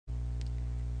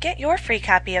Get your free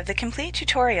copy of the complete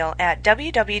tutorial at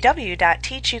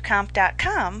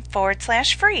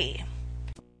www.teachucomp.com/free.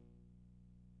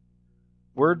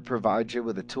 Word provides you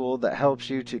with a tool that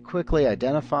helps you to quickly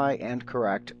identify and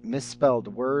correct misspelled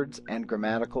words and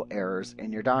grammatical errors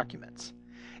in your documents.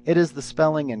 It is the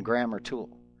Spelling and Grammar tool.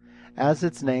 As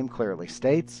its name clearly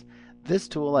states, this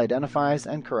tool identifies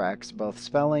and corrects both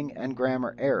spelling and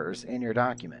grammar errors in your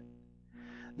document.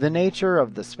 The nature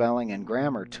of the Spelling and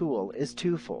Grammar tool is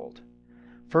twofold.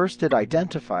 First, it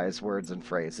identifies words and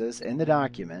phrases in the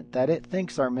document that it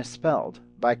thinks are misspelled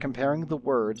by comparing the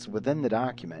words within the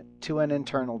document to an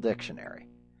internal dictionary.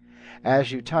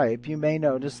 As you type, you may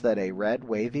notice that a red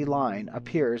wavy line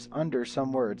appears under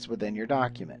some words within your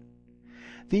document.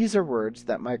 These are words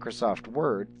that Microsoft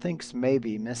Word thinks may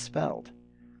be misspelled.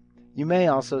 You may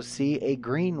also see a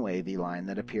green wavy line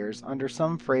that appears under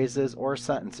some phrases or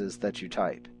sentences that you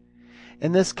type.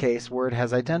 In this case, Word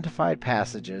has identified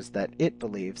passages that it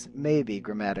believes may be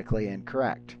grammatically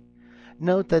incorrect.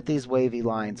 Note that these wavy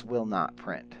lines will not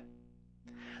print.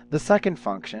 The second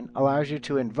function allows you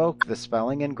to invoke the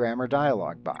Spelling and Grammar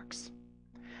dialog box.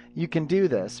 You can do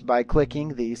this by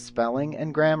clicking the Spelling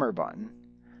and Grammar button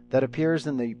that appears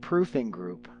in the Proofing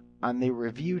group on the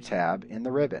Review tab in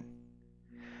the ribbon.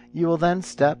 You will then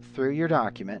step through your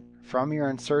document from your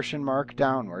insertion mark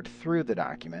downward through the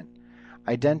document,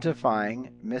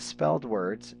 identifying misspelled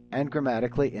words and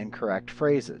grammatically incorrect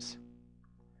phrases.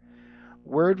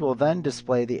 Word will then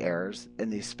display the errors in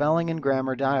the Spelling and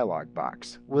Grammar dialog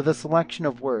box with a selection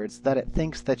of words that it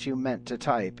thinks that you meant to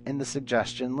type in the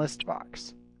suggestion list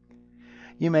box.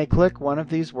 You may click one of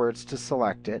these words to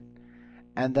select it,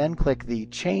 and then click the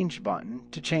Change button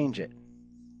to change it.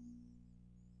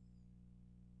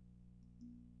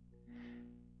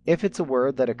 If it's a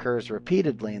word that occurs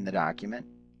repeatedly in the document,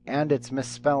 and it's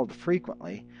misspelled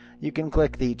frequently, you can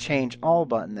click the Change All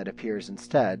button that appears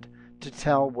instead to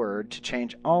tell Word to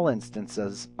change all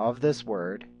instances of this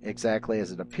word, exactly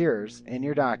as it appears in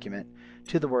your document,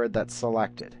 to the word that's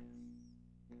selected.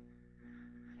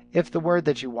 If the word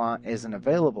that you want isn't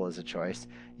available as a choice,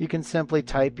 you can simply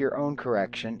type your own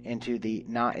correction into the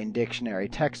Not in Dictionary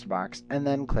text box and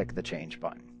then click the Change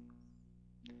button.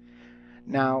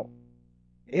 Now,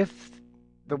 if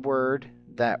the word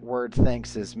that Word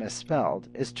thinks is misspelled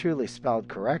is truly spelled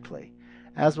correctly,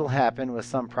 as will happen with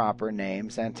some proper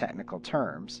names and technical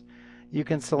terms, you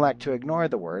can select to ignore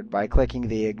the word by clicking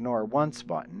the Ignore Once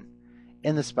button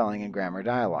in the Spelling and Grammar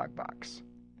dialog box.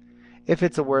 If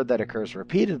it's a word that occurs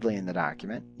repeatedly in the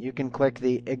document, you can click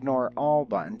the Ignore All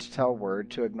button to tell Word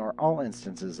to ignore all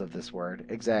instances of this word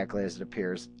exactly as it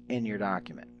appears in your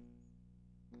document.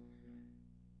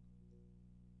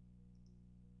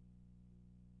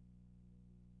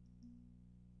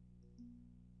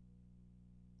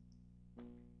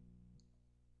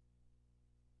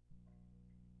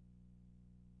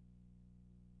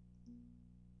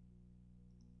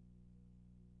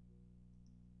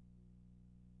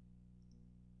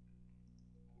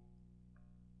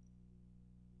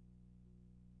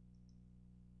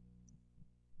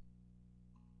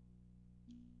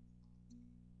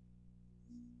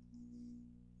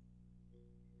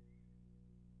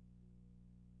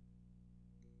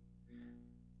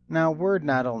 Now, Word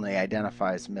not only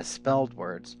identifies misspelled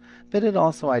words, but it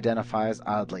also identifies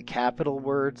oddly capital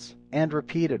words and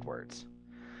repeated words.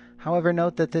 However,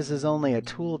 note that this is only a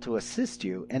tool to assist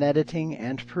you in editing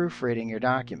and proofreading your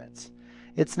documents.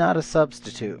 It's not a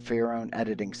substitute for your own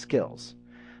editing skills.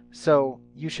 So,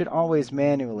 you should always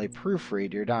manually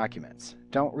proofread your documents.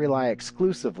 Don't rely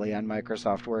exclusively on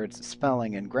Microsoft Word's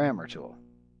Spelling and Grammar tool.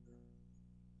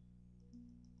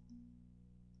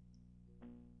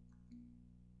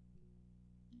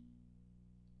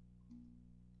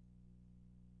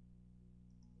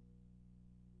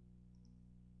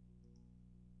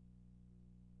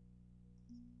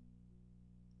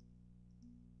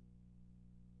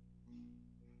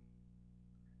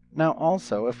 Now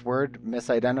also, if Word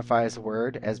misidentifies a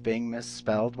word as being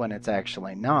misspelled when it's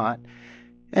actually not,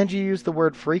 and you use the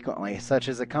word frequently, such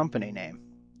as a company name,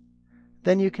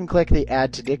 then you can click the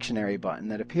Add to Dictionary button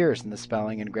that appears in the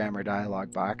Spelling and Grammar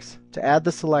dialog box to add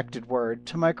the selected word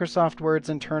to Microsoft Word's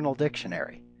internal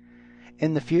dictionary.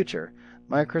 In the future,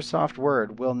 Microsoft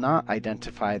Word will not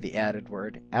identify the added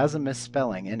word as a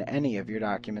misspelling in any of your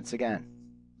documents again.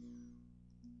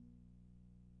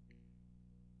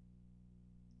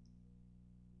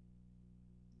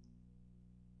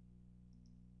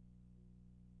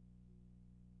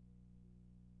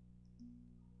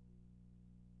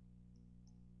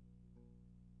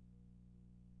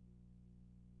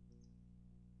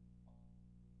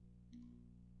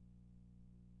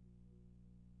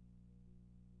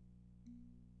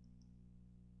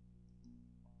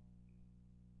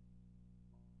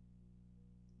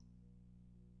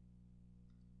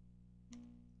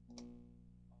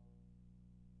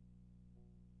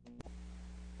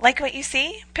 Like what you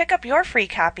see? Pick up your free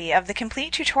copy of the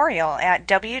complete tutorial at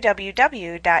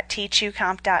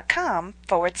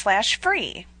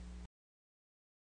www.teachucomp.com/free.